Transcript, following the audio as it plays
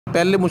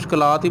पहले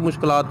मुश्किलात ही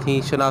मुश्किलात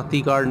थी,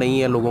 शनाख्ती कार्ड नहीं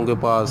है लोगों के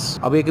पास।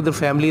 अब एक इधर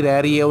फैमिली रह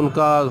रही है,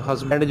 उनका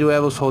हस्बैंड जो है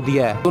वो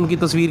सऊदीया है, तो उनकी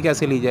तस्वीर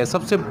कैसे ली जाए।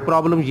 सबसे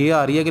प्रॉब्लम ये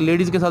आ रही है कि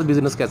लेडीज़ के साथ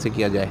बिजनेस कैसे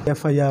किया जाए।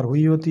 FIR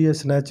हुई होती है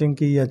स्नैचिंग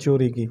की या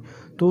चोरी की,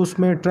 तो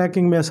उसमें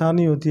ट्रैकिंग में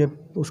आसानी होती है,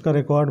 उसका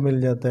रिकॉर्ड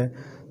मिल जाता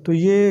है। तो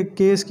ये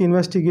केस की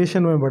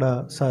इन्वेस्टिगेशन में बड़ा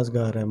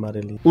साजगार है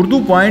हमारे लिए। उर्दू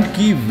पॉइंट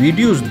की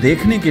वीडियोस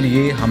देखने के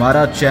लिए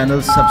हमारा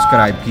चैनल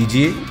सब्सक्राइब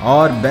कीजिए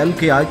और बेल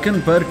के आइकन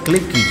पर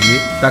क्लिक कीजिए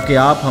ताकि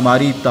आप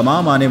हमारी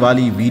तमाम आने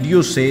वाली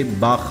वीडियो से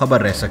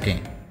बाखबर रह सकें।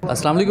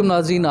 अस्सलाम वालेकुम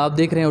नाज़रीन, आप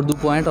देख रहे हैं उर्दू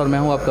पॉइंट और मैं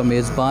हूं आपका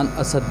मेज़बान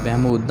असद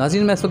महमूद।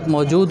 नाज़रीन, मैं इस वक्त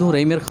मौजूद हूं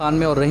रहीमियर ख़ान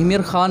में, और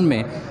रहीमियर ख़ान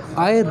में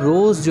आए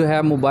रोज़ जो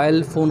है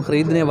मोबाइल फ़ोन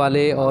ख़रीदने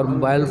वाले और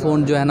मोबाइल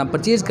फ़ोन जो है ना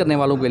परचेज़ करने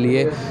वालों के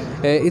लिए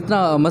इतना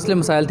मसले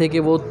मसाइल थे कि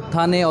वो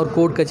थाने और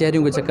कोर्ट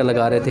कचहरियों के चक्कर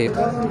लगा रहे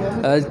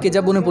थे कि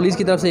जब उन्हें पुलिस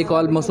की तरफ से एक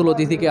कॉल मौसूल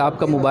होती थी कि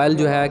आपका मोबाइल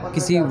जो है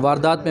किसी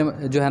वारदात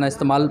में जो है ना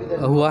इस्तेमाल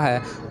हुआ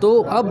है।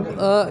 तो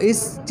अब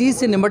इस चीज़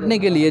से निपटने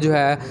के लिए जो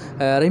है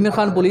रहीमियर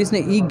ख़ान पुलिस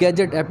ने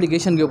E-Gadget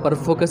एप्लीकेशन के ऊपर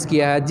फोकस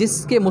किया है,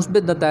 जिसके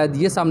मुस्बित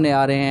नतायज ये सामने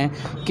आ रहे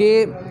हैं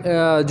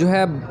कि जो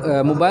है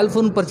मोबाइल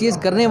फ़ोन परचेज़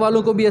करने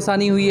वालों को भी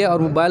आसानी हुई है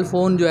और मोबाइल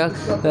फ़ोन जो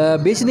है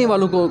बेचने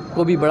वालों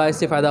को भी बड़ा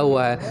इससे फ़ायदा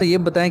हुआ है। तो ये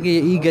बताएं कि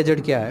ये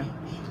E-Gadget क्या है।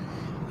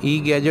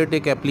 E-Gadget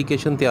एक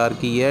एप्लीकेशन तैयार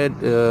की है,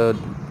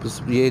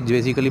 ये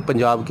बेसिकली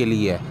पंजाब के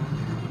लिए है,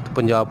 तो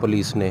पंजाब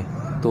पुलिस ने।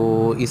 तो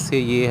इससे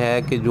ये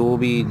है कि जो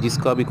भी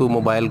जिसका भी कोई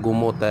मोबाइल गुम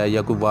होता है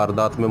या कोई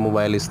वारदात में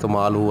मोबाइल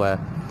इस्तेमाल हुआ है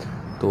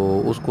तो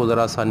उसको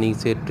ज़रा आसानी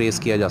से ट्रेस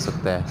किया जा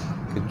सकता है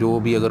कि जो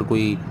भी अगर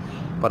कोई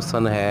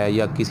पर्सन है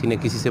या किसी ने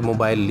किसी से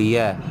मोबाइल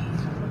लिया है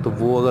तो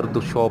वो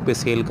अगर शॉप पे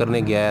सेल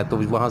करने गया है तो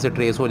वहाँ से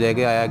ट्रेस हो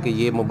जाएगा आया कि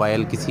ये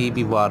मोबाइल किसी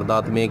भी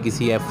वारदात में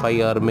किसी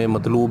FIR में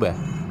मतलूब है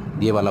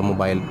ये वाला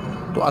मोबाइल,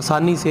 तो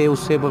आसानी से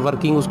उससे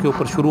वर्किंग उसके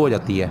ऊपर शुरू हो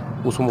जाती है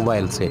उस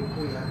मोबाइल से।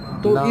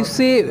 तो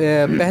इससे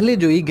पहले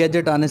जो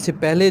E-Gadget आने से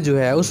पहले जो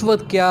है उस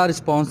वक्त क्या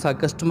रिस्पांस था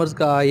कस्टमर्स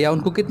का, या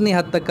उनको कितनी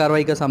हद तक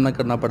कार्रवाई का सामना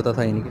करना पड़ता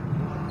था इनके?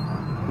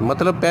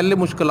 मतलब पहले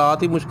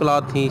मुश्किलात ही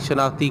मुश्किलात थी,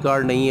 शनाख्ती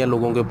कार्ड नहीं है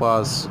लोगों के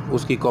पास,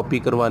 उसकी कॉपी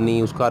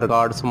करवानी, उसका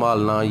रिकॉर्ड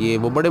संभालना, ये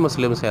वो बड़े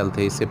मसले मसाइल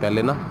थे इससे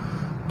पहले ना।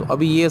 तो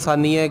अभी ये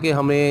आसानी है कि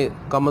हमें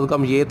कम से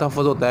कम ये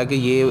तहफ़्फ़ुज़ होता है कि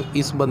ये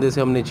इस बंदे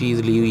से हमने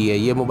चीज़ ली हुई है,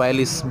 ये मोबाइल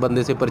इस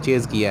बंदे से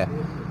परचेज़ किया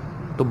है,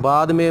 तो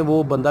बाद में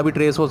वो बंदा भी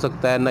ट्रेस हो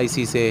सकता है ना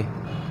इसी से।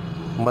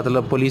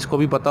 मतलब पुलिस को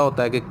भी पता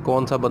होता है कि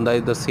कौन सा बंदा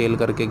इधर सेल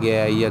करके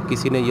गया है या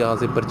किसी ने यहाँ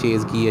से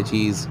परचेज़ की है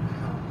चीज़।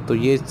 तो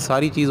ये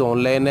सारी चीज़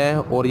ऑनलाइन है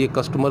और ये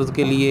कस्टमर्स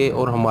के लिए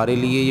और हमारे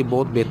लिए ये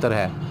बहुत बेहतर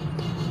है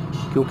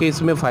क्योंकि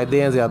इसमें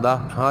फ़ायदे हैं ज़्यादा।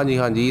 हाँ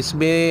जी,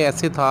 इसमें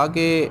ऐसे था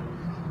कि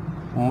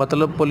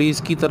मतलब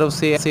पुलिस की तरफ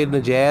से ऐसे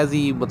नजायज़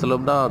ही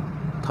मतलब ना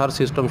हर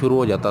सिस्टम शुरू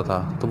हो जाता था,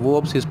 तो वो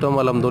अब सिस्टम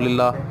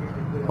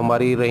अल्हम्दुलिल्लाह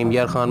हमारी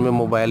रहीमियर ख़ान में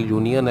मोबाइल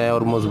यूनियन है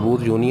और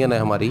मज़बूत यूनियन है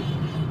हमारी,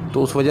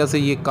 तो उस वजह से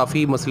ये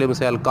काफ़ी मसले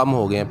मसाइल कम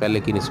हो गए हैं पहले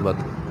की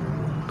निस्बत।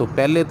 तो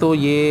पहले तो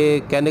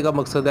ये कहने का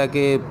मकसद है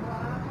कि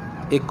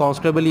एक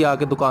कांस्टेबल ही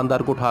आके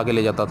दुकानदार को उठा के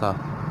ले जाता था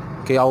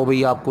कि आओ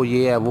भई आपको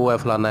ये है वो है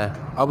फ़लाना है।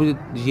 अब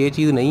ये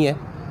चीज़ नहीं है,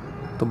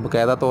 तो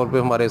बाकायदा तौर पे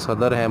हमारे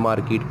सदर हैं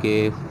मार्केट के,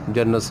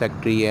 जनरल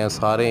सेक्रेटरी हैं,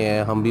 सारे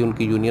हैं, हम भी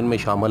उनकी यूनियन में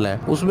शामिल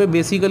हैं। उसमें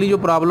बेसिकली जो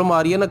प्रॉब्लम आ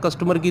रही है ना,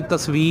 कस्टमर की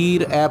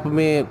तस्वीर ऐप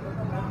में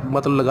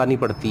मतलब लगानी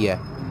पड़ती है।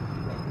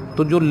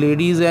 तो जो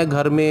लेडीज़ हैं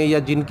घर में या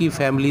जिनकी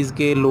फैमिलीज़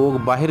के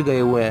लोग बाहर गए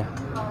हुए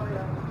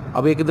हैं,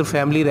 अब एक इधर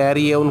फैमिली रह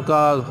रही है,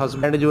 उनका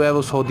हस्बैंड जो है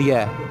वो सऊदीया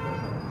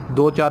है,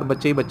 2-4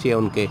 बच्चे ही बच्चे हैं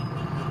उनके,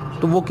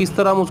 तो वो किस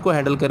तरह हम उसको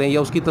हैंडल करें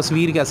या उसकी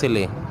तस्वीर कैसे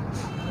लें।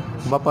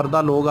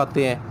 बापर्दा लोग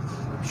आते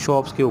हैं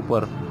शॉप्स के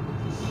ऊपर,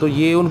 तो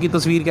ये उनकी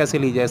तस्वीर कैसे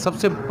ली जाए।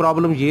 सबसे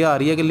प्रॉब्लम ये आ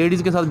रही है कि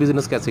लेडीज़ के साथ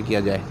बिज़नेस कैसे किया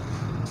जाए,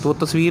 तो वो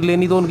तस्वीर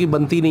लेनी तो उनकी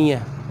बनती नहीं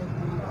है।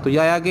 तो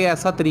यह आया कि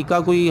ऐसा तरीका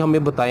कोई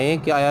हमें बताएं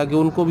कि आया कि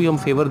उनको भी हम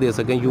फेवर दे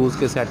सकें यूज़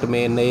के सेट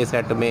में, नए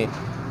सेट में।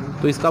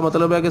 तो इसका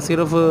मतलब है कि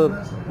सिर्फ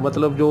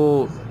मतलब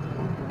जो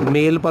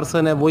मेल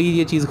पर्सन है वही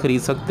ये चीज़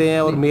ख़रीद सकते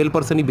हैं और मेल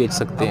पर्सन ही बेच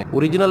सकते हैं।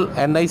 ओरिजिनल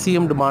NIC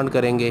हम डिमांड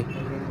करेंगे,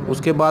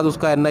 उसके बाद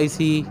उसका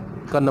NIC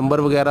का नंबर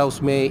वगैरह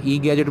उसमें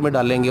E-Gadget में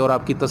डालेंगे और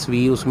आपकी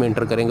तस्वीर उसमें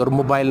इंटर करेंगे और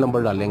मोबाइल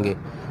नंबर डालेंगे।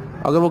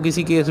 अगर वो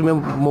किसी केस में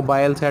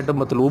मोबाइल सेट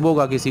मतलूब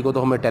होगा किसी को,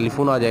 तो हमें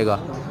टेलीफोन आ जाएगा,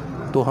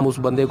 तो हम उस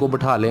बंदे को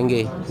बिठा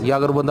लेंगे, या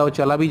अगर बंदा वो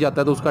चला भी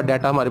जाता है तो उसका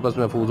डाटा हमारे पास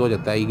महफूज हो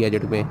जाता है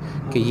E-Gadget में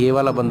कि ये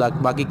वाला बंदा।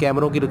 बाकी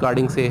कैमरों की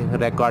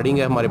रिकॉर्डिंग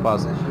है हमारे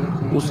पास,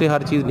 उससे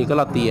हर चीज़ निकल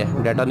आती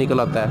है, डाटा निकल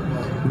आता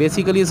है।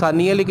 बेसिकली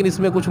आसानी है, लेकिन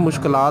इसमें कुछ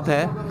मुश्किलात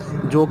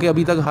हैं जो कि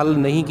अभी तक हल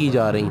नहीं की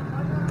जा रही,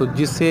 तो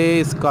जिससे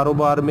इस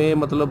कारोबार में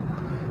मतलब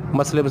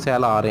मसले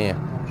मसाइल आ रहे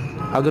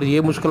हैं। अगर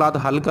ये मुश्किलात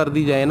हल कर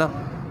दी जाए ना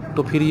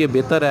तो फिर ये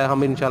बेहतर है।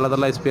 हम इंशाल्लाह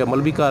ताला इस पे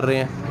अमल भी कर रहे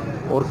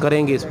हैं और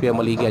करेंगे इस पे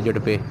अमल E-Gadget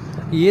पे।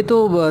 ये तो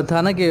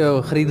था ना कि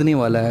ख़रीदने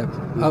वाला है,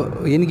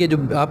 यानी कि जो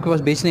आपके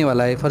पास बेचने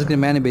वाला है, फ़र्ज़ करें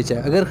मैंने बेचा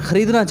है, अगर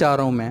ख़रीदना चाह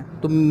रहा हूँ मैं,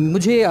 तो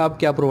मुझे आप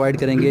क्या प्रोवाइड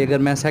करेंगे? अगर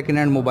मैं सेकंड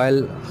हैंड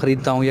मोबाइल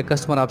ख़रीदता हूँ या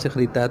कस्टमर आपसे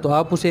ख़रीदता है तो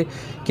आप उसे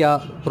क्या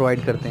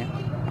प्रोवाइड करते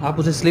हैं? आप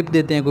उसे स्लिप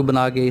देते हैं कोई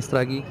बना के इस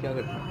तरह की, क्या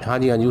करते हैं? हाँ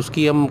जी, हाँ जी,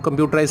 उसकी हम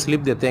कंप्यूटराइज स्लिप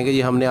देते हैं कि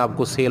ये हमने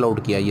आपको सेल आउट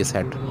किया ये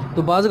सेट।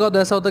 तो बाज़ औक़ात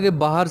ऐसा होता है कि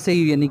बाहर से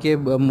ही यानी कि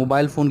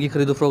मोबाइल फ़ोन की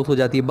खरीदो फरोख्त हो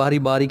जाती है, बाहरी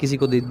बाहरी किसी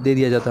को दे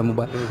दिया जाता है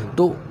मोबाइल,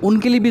 तो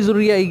उनके लिए भी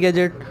ज़रूरी है ई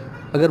गैजेट?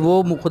 अगर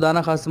वो खुदा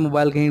ना खास्ता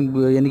मोबाइल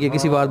कहीं यानी कि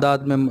किसी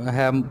वारदात में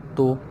है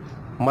तो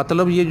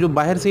मतलब ये जो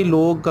बाहर से ही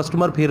लोग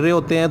कस्टमर फिर रहे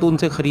होते हैं तो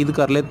उनसे ख़रीद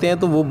कर लेते हैं,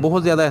 तो वो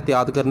बहुत ज़्यादा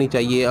एहतियात करनी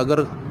चाहिए।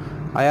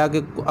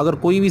 अगर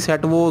कोई भी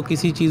सेट वो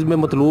किसी चीज़ में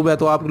मतलूब है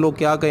तो आप लोग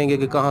क्या कहेंगे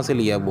कि कहाँ से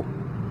लिया है वो,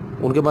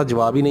 उनके पास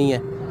जवाब ही नहीं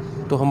है।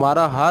 तो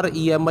हमारा हर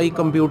EMI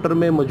कंप्यूटर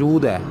में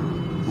मौजूद है,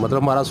 मतलब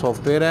हमारा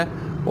सॉफ्टवेयर है,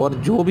 और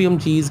जो भी हम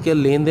चीज़ के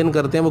लेन देन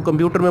करते हैं वो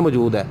कंप्यूटर में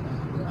मौजूद है।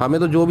 हमें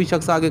तो जो भी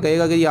शख्स आके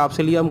कहेगा कि ये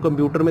आपसे लिया, हम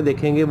कंप्यूटर में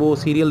देखेंगे वो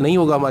सीरियल नहीं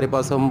होगा हमारे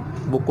पास,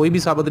 वो कोई भी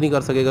साबित नहीं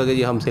कर सकेगा कि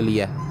ये हमसे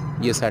लिया है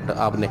ये सेट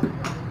आपने।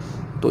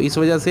 तो इस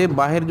वजह से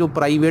बाहर जो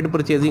प्राइवेट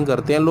परचेजिंग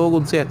करते हैं लोग,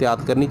 उनसे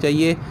एहतियात करनी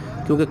चाहिए,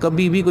 क्योंकि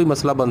कभी भी कोई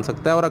मसला बन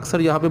सकता है, और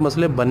अक्सर यहाँ पे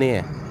मसले बने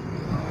हैं।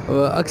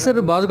 अक्सर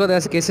बाज़ औक़ात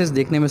ऐसे केसेस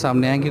देखने में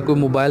सामने आए कि कोई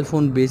मोबाइल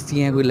फ़ोन बेचती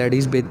हैं, कोई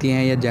लेडीज़ बेचती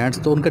हैं या जेंट्स,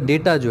 तो उनका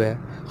डेटा जो है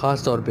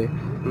ख़ास तौर पे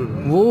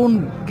वो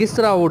किस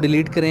तरह वो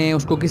डिलीट करें,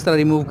 उसको किस तरह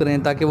रिमूव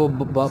करें ताकि वो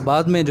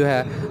बाद में जो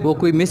है वो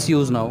कोई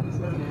मिसयूज़ ना हो।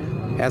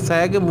 ऐसा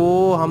है कि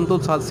वो हम तो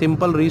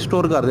सिंपल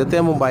रिस्टोर कर देते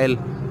हैं मोबाइल,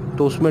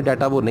 तो उसमें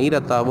डाटा वो नहीं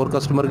रहता, और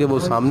कस्टमर के वो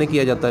सामने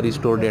किया जाता है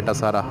रिस्टोर डाटा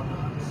सारा।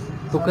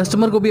 तो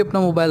कस्टमर को भी अपना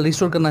मोबाइल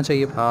रिस्टोर करना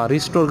चाहिए? हाँ,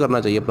 रिस्टोर करना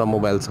चाहिए अपना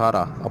मोबाइल सारा,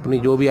 अपनी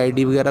जो भी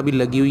ID वगैरह भी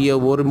लगी हुई है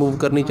वो रिमूव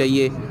करनी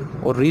चाहिए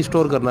और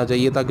रिस्टोर करना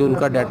चाहिए, ताकि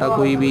उनका डाटा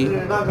कोई भी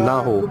ना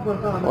हो।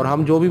 और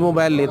हम जो भी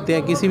मोबाइल लेते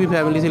हैं किसी भी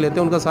फैमिली से लेते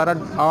हैं, उनका सारा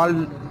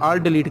ऑल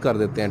डिलीट कर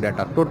देते हैं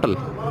डाटा टोटल,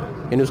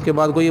 यानी उसके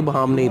बाद कोई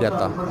बहाम नहीं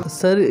रहता।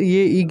 सर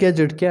ये ई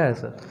गैजेट क्या है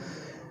सर?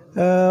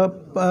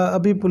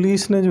 अभी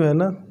पुलिस ने जो है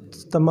ना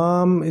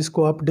तमाम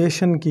इसको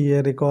अपडेशन की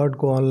है रिकॉर्ड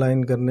को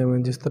ऑनलाइन करने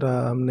में। जिस तरह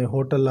हमने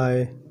होटल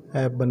आए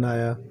ऐप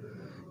बनाया,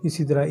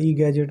 इसी तरह ई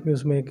गैजेट में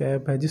उसमें एक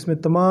ऐप है जिसमें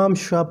तमाम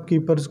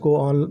शॉपकीपर्स को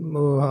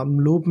हम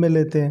लूप में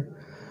लेते हैं।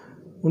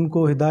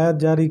 उनको हिदायत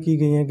जारी की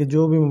गई है कि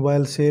जो भी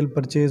मोबाइल सेल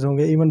परचेज़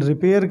होंगे, इवन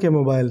रिपेयर के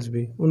मोबाइल्स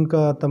भी,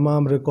 उनका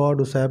तमाम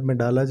रिकॉर्ड उस ऐप में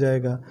डाला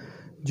जाएगा।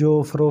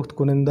 जो फ़रोख्त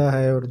कुनिंदा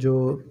है और जो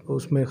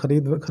उसमें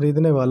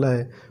ख़रीदने वाला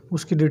है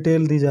उसकी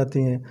डिटेल दी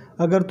जाती हैं।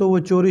 अगर तो वो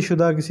चोरी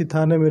शुदा किसी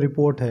थाने में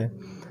रिपोर्ट है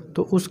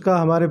तो उसका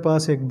हमारे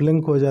पास एक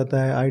ब्लिंक हो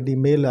जाता है, ID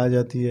मेल आ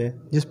जाती है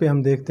जिस पे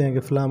हम देखते हैं कि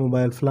फ़लाँ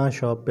मोबाइल फ़लाँ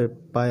शॉप पे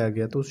पाया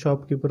गया। तो उस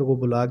शॉपकीपर को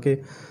बुला के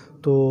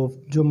तो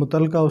जो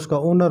मुतलका उसका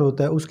ओनर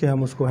होता है उसके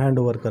हम उसको हैंड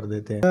ओवर कर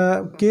देते हैं।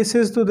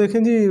 केसेस तो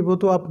देखें जी, वो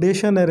तो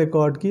अपडेशन है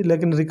रिकॉर्ड की,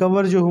 लेकिन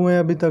रिकवर जो हुए हैं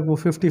अभी तक वो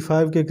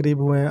 55 के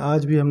करीब हुए हैं।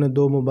 आज भी हमने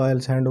 2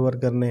 मोबाइल्स हैंड ओवर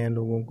करने हैं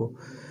लोगों को।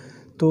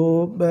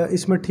 तो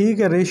इसमें ठीक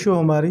है रेशियो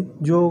हमारी।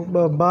 जो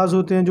बाज़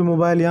होते हैं जो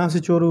मोबाइल यहाँ से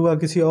चोरी हुआ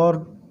किसी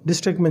और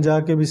डिस्ट्रिक्ट में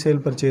जाके भी सेल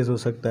परचेज़ हो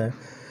सकता है,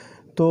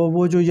 तो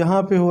वो जो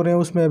यहाँ पे हो रहे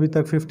हैं उसमें अभी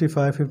तक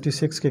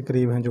 55-56 के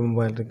करीब हैं जो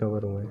मोबाइल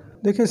रिकवर हुए हैं।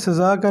 देखिए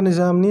सज़ा का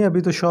निज़ाम नहीं है,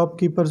 अभी तो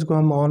शॉपकीपर्स को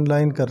हम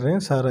ऑनलाइन कर रहे हैं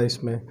सारा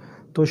इसमें।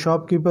 तो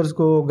शॉपकीपर्स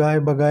को गाय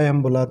बगाए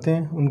हम बुलाते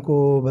हैं,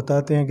 उनको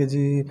बताते हैं कि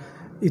जी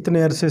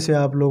इतने अरसे से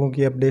आप लोगों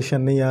की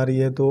अपडेशन नहीं आ रही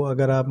है, तो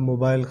अगर आप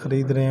मोबाइल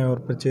ख़रीद रहे हैं और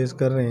परचेज़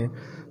कर रहे हैं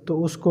तो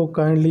उसको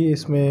काइंडली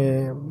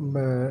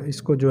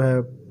इसको जो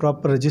है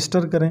प्रॉपर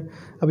रजिस्टर करें।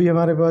 अभी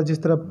हमारे पास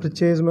जिस तरह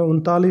परचेज़ में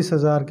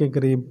 39,000 के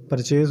करीब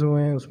परचेज़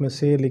हुए हैं, उसमें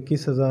सेल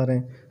 21,000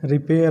 हैं,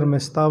 रिपेयर में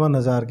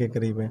 57,000 के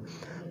करीब हैं।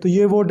 तो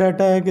ये वो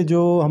डाटा है कि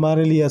जो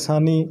हमारे लिए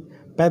आसानी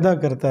पैदा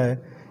करता है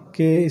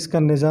कि इसका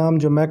निज़ाम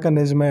जो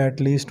मैकेनिज़्म है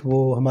एटलीस्ट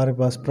वो हमारे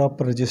पास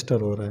प्रॉपर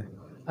रजिस्टर हो रहा है।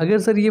 अगर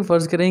सर ये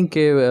फ़र्ज़ करें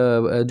कि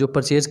जो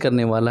परचेज़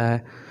करने वाला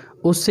है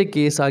उससे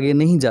केस आगे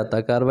नहीं जाता,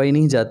 कार्रवाई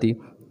नहीं जाती,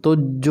 तो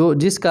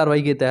जिस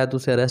कार्रवाई के तहत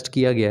उसे अरेस्ट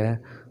किया गया है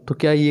तो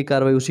क्या ये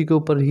कार्रवाई उसी के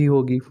ऊपर ही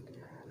होगी?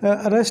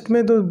 अरेस्ट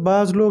में तो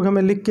बाज़ लोग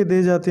हमें लिख के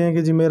दे जाते हैं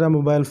कि जी मेरा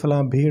मोबाइल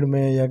फ़लाँ भीड़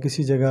में या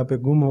किसी जगह पे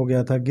गुम हो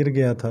गया था, गिर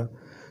गया था,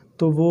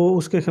 तो वो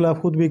उसके ख़िलाफ़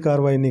ख़ुद भी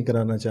कार्रवाई नहीं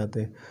कराना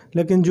चाहते।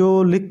 लेकिन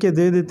जो लिख के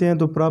दे देते हैं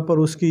तो प्रॉपर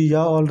उसकी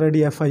या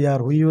ऑलरेडी FIR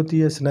हुई होती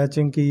है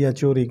स्नैचिंग की या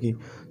चोरी की,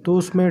 तो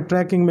उसमें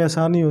ट्रैकिंग में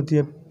आसानी होती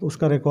है,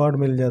 उसका रिकॉर्ड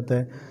मिल जाता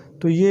है।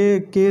 तो ये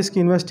केस की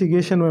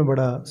इन्वेस्टिगेशन में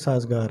बड़ा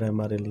साजगार है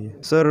हमारे लिए।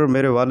 सर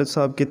मेरे वालिद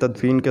साहब की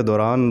तदफीन के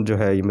दौरान जो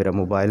है ये मेरा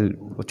मोबाइल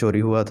चोरी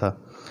हुआ था,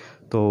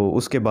 तो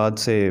उसके बाद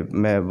से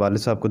मैं वालिद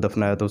साहब को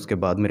दफनाया तो उसके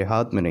बाद मेरे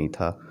हाथ में नहीं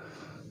था।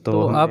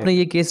 तो आपने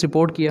ये केस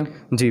रिपोर्ट किया?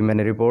 जी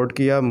मैंने रिपोर्ट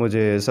किया।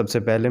 मुझे सबसे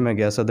पहले मैं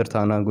गया सदर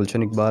थाना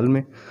गुलशन इकबाल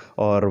में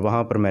और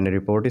वहाँ पर मैंने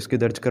रिपोर्ट इसकी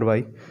दर्ज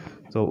करवाई।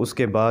 तो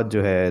उसके बाद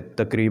जो है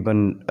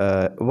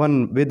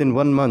तकरीबन विद इन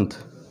 1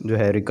 मंथ जो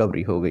है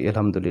रिकवरी हो गई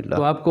अल्हम्दुलिल्लाह।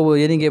 तो आपको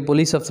यानी कि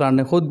पुलिस अफसरान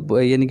ने खुद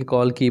यानी कि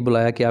कॉल की,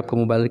 बुलाया कि आपका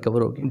मोबाइल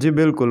रिकवर हो गया? जी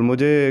बिल्कुल,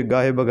 मुझे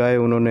गाहे बगाए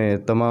उन्होंने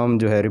तमाम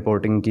जो है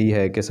रिपोर्टिंग की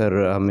है कि सर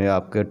हमें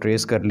आपका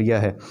ट्रेस कर लिया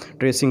है।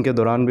 ट्रेसिंग के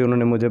दौरान भी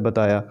उन्होंने मुझे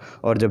बताया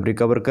और जब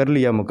रिकवर कर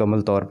लिया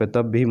मुकम्मल तौर पे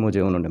तब भी मुझे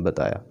उन्होंने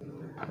बताया।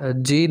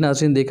 जी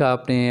नाज़रीन, देखा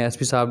आपने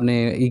एसपी साहब ने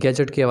ई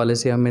गैजेट के हवाले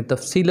से हमें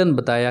तफसीलन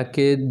बताया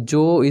कि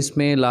जो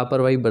इसमें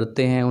लापरवाही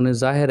बरतते हैं उन्हें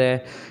ज़ाहिर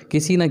है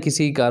किसी न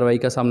किसी कार्रवाई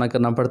का सामना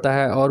करना पड़ता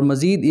है। और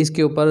मज़ीद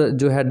इसके ऊपर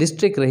जो है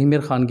डिस्ट्रिक्ट रहीम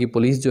खान की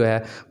पुलिस जो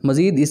है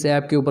मज़ीद इस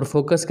ऐप के ऊपर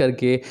फोकस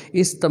करके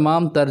इस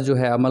तमाम तर जो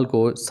है अमल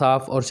को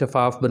साफ़ और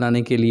शफाफ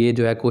बनाने के लिए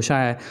जो है कोशिश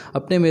है।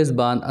 अपने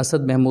मेज़बान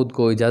असद महमूद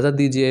को इजाज़त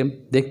दीजिए।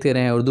 देखते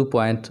रहें उर्दू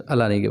पॉइंट।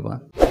 अल्लाह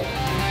निगहबान।